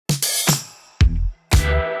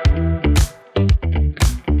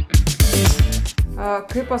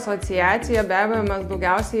kaip asociacija be abejo mes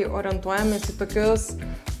daugiausiai orientuojamės į tokius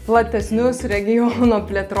platesnius regiono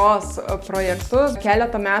plėtros projektus.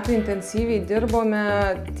 Keletą metų intensyviai dirbome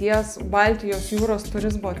ties Baltijos jūros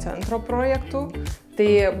turizmo centro projektu. Tai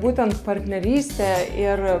būtent partnerystė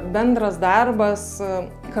ir bendras darbas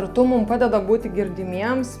kartu mums padeda būti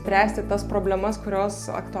girdimiems, spręsti tas problemas, kurios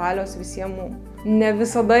aktualios visiems mums. Ne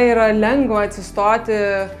visada yra lengva atsistoti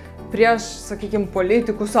prieš, sakykime,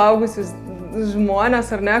 politikų suaugusius žmonės,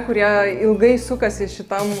 ar ne, kurie ilgai sukasi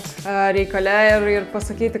šitam reikale ir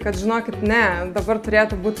pasakyti, kad žinokit, ne, dabar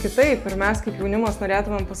turėtų būti kitaip ir mes kaip jaunimas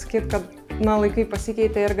norėtumėm pasakyti, kad laikai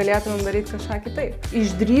pasikeitė ir galėtumėm daryti kažką kitaip.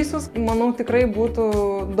 Išdrįsus, manau, tikrai būtų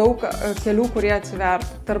daug kelių, kurie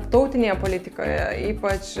atsivertų. Tarptautinėje politikoje,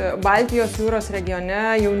 ypač Baltijos jūros regione,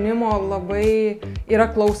 jaunimo labai yra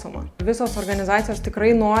klausoma. Visos organizacijos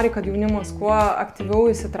tikrai nori, kad jaunimas kuo aktyviau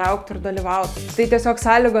įsitrauktų ir dalyvautų. Tai tiesiog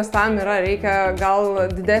sąlygos tam yra, reikia gal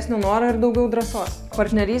didesnio noro ir daugiau drąsos.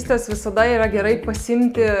 Partnerystės visada yra gerai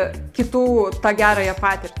pasimti kitų tą gerąją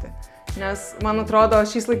patirtį. Nes, man atrodo,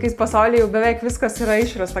 šiais laikais pasaulyje jau beveik viskas yra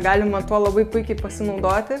išrasta, galima tuo labai puikiai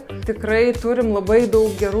pasinaudoti. Tikrai turim labai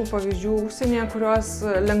daug gerų pavyzdžių užsienyje, kuriuos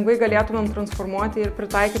lengvai galėtumėm transformuoti ir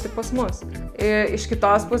pritaikyti pas mus. Iš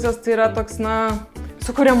kitos pusės tai yra toks,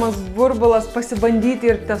 sukuriamas burbulas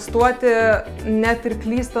pasibandyti ir testuoti, net ir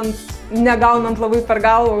klystant, negaunant labai per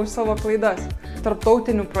galvą už savo klaidas.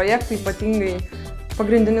 Tarptautinių projektų ypatingai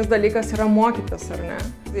pagrindinis dalykas yra mokytis, ar ne?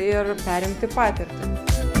 Ir perimti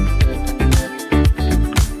patirtį.